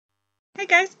Hey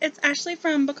guys, it's Ashley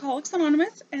from Bookaholics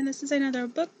Anonymous, and this is another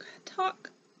book talk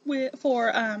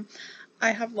for I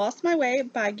Have Lost My Way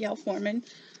by Gayle Forman.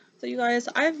 So you guys,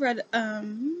 I've read I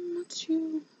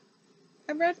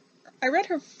read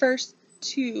her first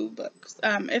two books,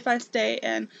 If I Stay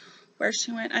and Where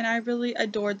She Went, and I really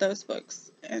adored those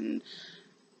books, and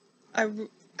I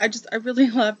I really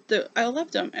I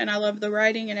loved them, and I loved the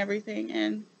writing and everything,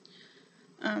 and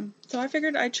so I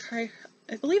figured I'd try.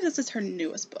 I believe this is her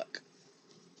newest book.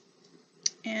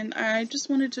 And I just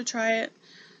wanted to try it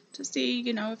to see,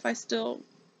 if I still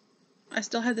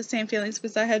had the same feelings,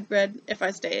 because I had read If I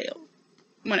Stay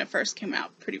when it first came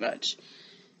out, pretty much.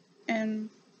 And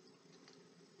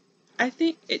I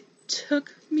think it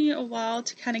took me a while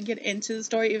to kind of get into the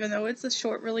story, even though it's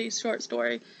a really short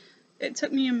story. It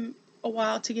took me a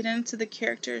while to get into the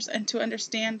characters and to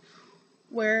understand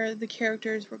where the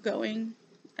characters were going,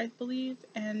 I believe,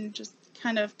 and just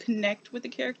kind of connect with the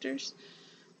characters.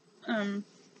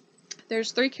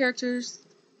 There's three characters.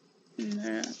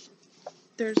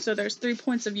 There's 3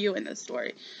 points of view in this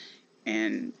story,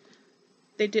 and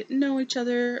they didn't know each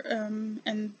other,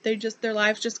 and their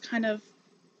lives just kind of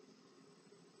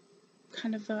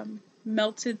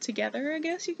melted together, I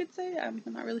guess you could say. I'm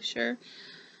not really sure.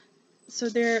 So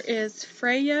there is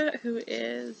Freya, who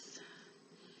is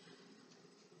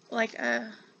like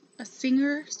a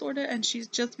singer, sorta, and she's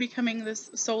just becoming this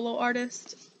solo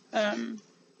artist.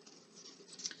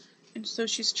 And so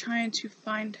she's trying to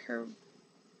find her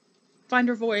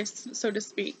voice, so to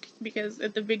speak, because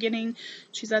at the beginning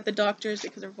she's at the doctor's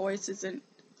because her voice isn't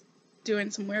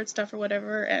doing some weird stuff or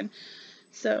whatever, and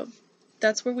so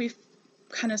that's where we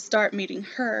kind of start meeting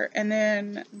her. And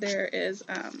then there is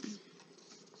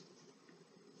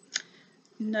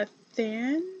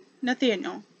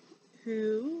Nathaniel,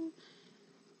 who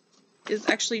is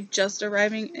actually just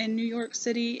arriving in New York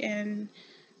City, and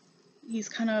he's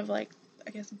kind of like, I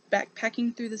guess,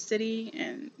 backpacking through the city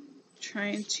and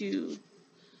trying to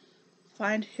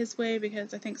find his way,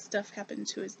 because I think stuff happened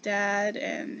to his dad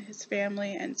and his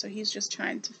family, and so he's just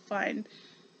trying to find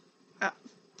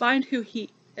who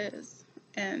he is.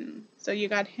 And so you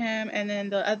got him, and then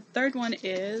the third one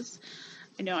is,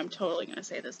 I know I'm totally gonna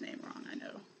say this name wrong, I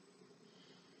know.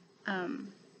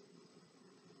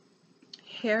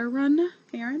 Heron.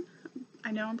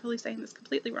 I know I'm probably saying this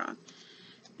completely wrong.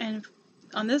 And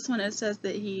on this one it says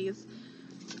that he's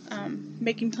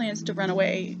making plans to run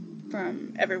away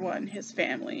from everyone, his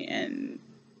family, and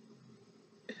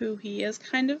who he is,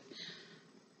 kind of.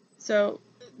 So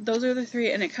those are the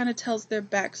three, and it kind of tells their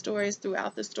backstories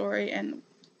throughout the story and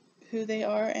who they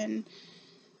are. And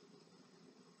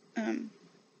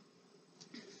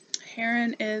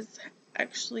Heron is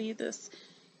actually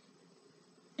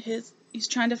he's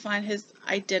trying to find his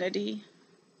identity.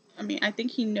 I mean, I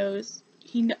think he knows.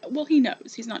 He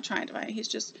knows. He's not trying to find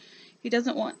it. He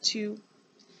doesn't want to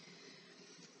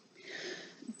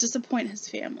disappoint his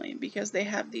family, because they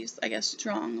have these, I guess,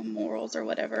 strong morals or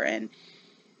whatever, and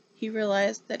he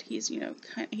realized that he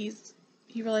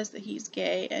realized that he's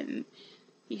gay, and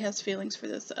he has feelings for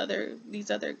this other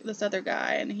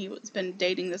guy, and he's been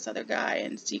dating this other guy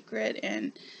in secret,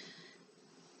 and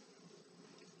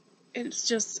it's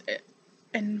just,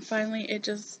 and finally it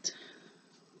just,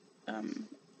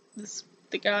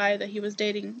 the guy that he was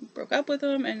dating broke up with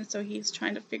him, and so he's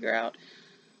trying to figure out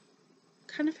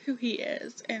kind of who he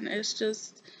is, and it's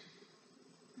just,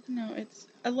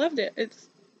 I loved it.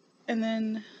 And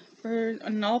then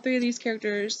and all three of these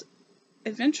characters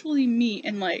eventually meet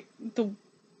in like the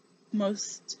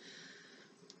most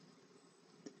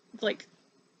like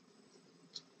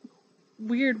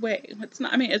weird way. It's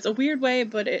not, I mean, it's a weird way,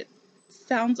 but it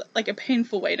sounds like a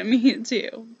painful way to me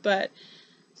too. But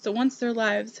so once their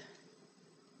lives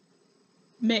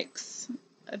mix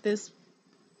at this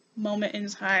moment in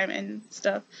time and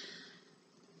stuff,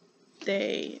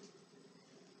 they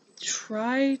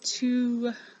try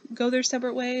to go their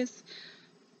separate ways,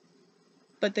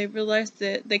 but they realize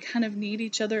that they kind of need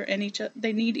each other, and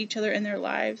they need each other in their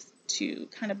lives to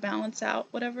kind of balance out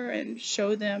whatever and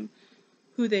show them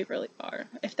who they really are,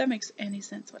 if that makes any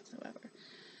sense whatsoever.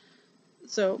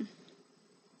 So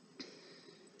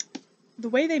the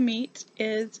way they meet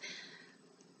is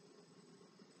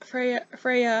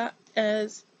Freya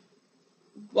is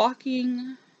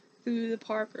walking through the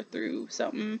park or through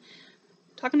something,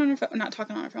 not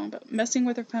talking on her phone, but messing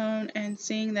with her phone, and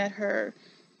seeing that her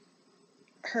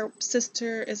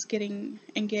sister is getting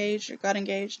engaged, or got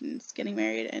engaged, and is getting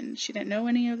married, and she didn't know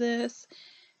any of this,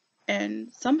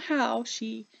 and somehow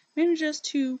she manages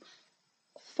to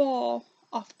fall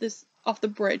off the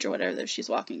bridge or whatever that she's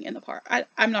walking in the park.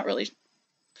 I'm not really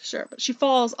sure, but she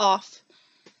falls off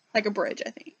like a bridge,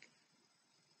 I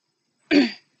think,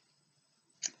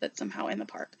 that's somehow in the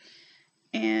park.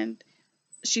 And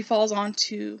she falls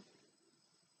onto,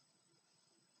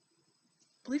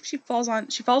 I believe she falls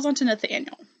onto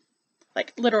Nathaniel.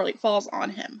 Like, literally falls on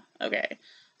him, okay?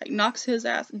 Like, knocks his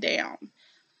ass down,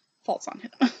 falls on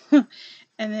him.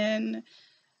 And then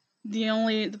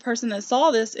the person that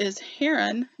saw this is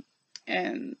Heron,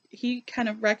 and he kind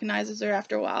of recognizes her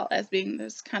after a while as being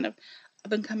this kind of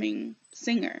up-and-coming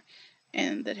singer,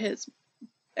 and that his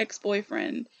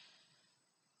ex-boyfriend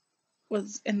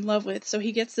was in love with. So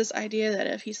he gets this idea that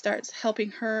if he starts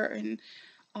helping her and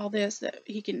all this, that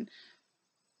he can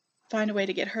find a way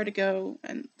to get her to go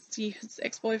and see his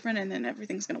ex-boyfriend, and then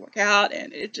everything's gonna work out.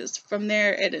 And it just, from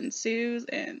there, it ensues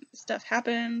and stuff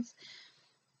happens.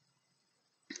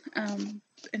 And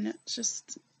it's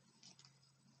just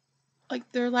like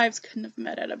their lives couldn't have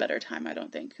met at a better time, I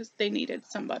don't think, because they needed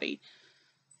somebody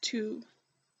to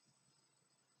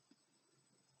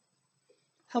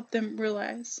help them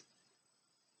realize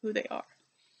who they are.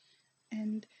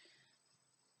 And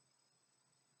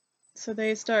so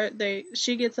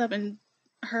she gets up, and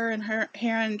her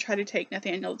Heron try to take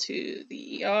Nathaniel to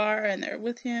the ER, and they're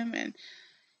with him, and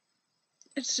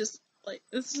it's just like,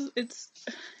 it's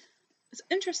an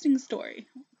interesting story,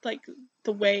 like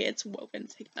the way it's woven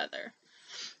together.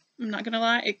 I'm not gonna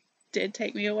lie, it did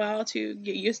take me a while to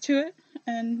get used to it,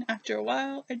 and after a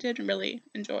while, I did really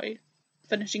enjoy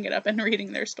finishing it up and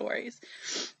reading their stories.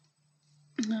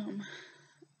 I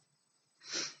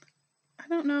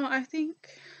don't know, I think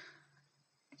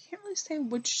I can't really say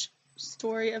which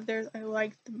story of theirs I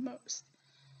liked the most.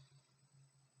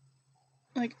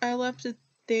 Like, I loved that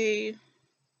they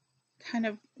kind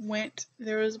of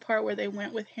there was a part where they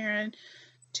went with Heron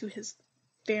to his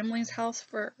family's house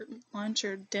for lunch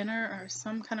or dinner or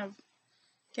some kind of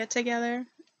get together,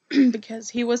 because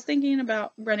he was thinking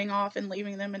about running off and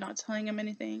leaving them and not telling them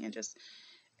anything and just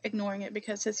ignoring it,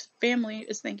 because his family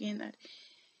is thinking that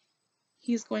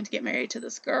he's going to get married to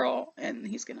this girl and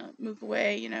he's going to move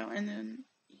away, and then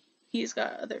he's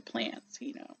got other plans,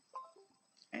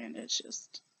 and it's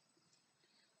just,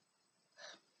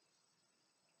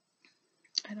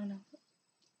 I don't know.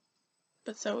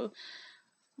 But so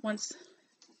once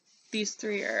these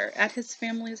three are at his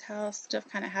family's house, stuff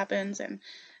kind of happens, and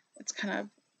it's kind of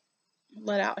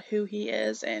let out who he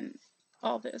is and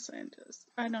all this, and just,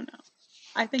 I don't know.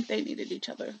 I think they needed each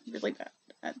other really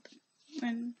bad.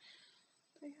 And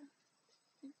yeah,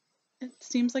 it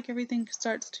seems like everything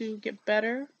starts to get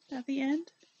better at the end.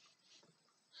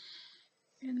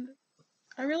 And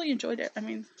I really enjoyed it. I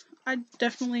mean, I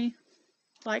definitely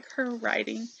like her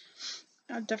writing.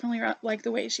 I definitely like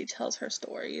the way she tells her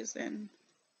stories and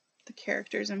the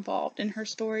characters involved in her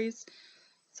stories.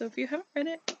 So if you haven't read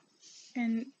it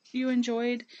and you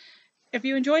enjoyed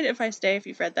If I Stay, if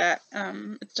you've read that,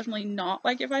 it's definitely not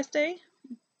like If I Stay,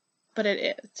 but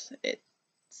it is. It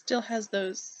still has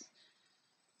those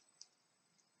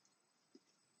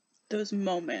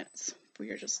moments where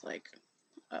you're just like,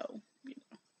 oh,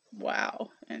 wow,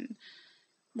 and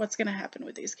what's gonna happen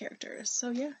with these characters. So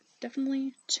yeah,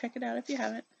 definitely check it out if you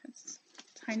haven't. It's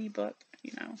a tiny book,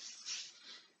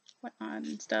 whatnot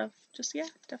and stuff. Just, yeah,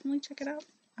 definitely check it out.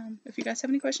 If you guys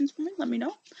have any questions for me, let me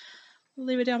know.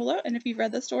 Leave it down below, and if you've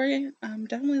read the story,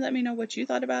 definitely let me know what you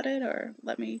thought about it, or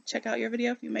let me check out your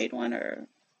video if you made one, or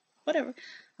whatever.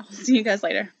 I'll see you guys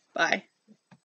later. Bye.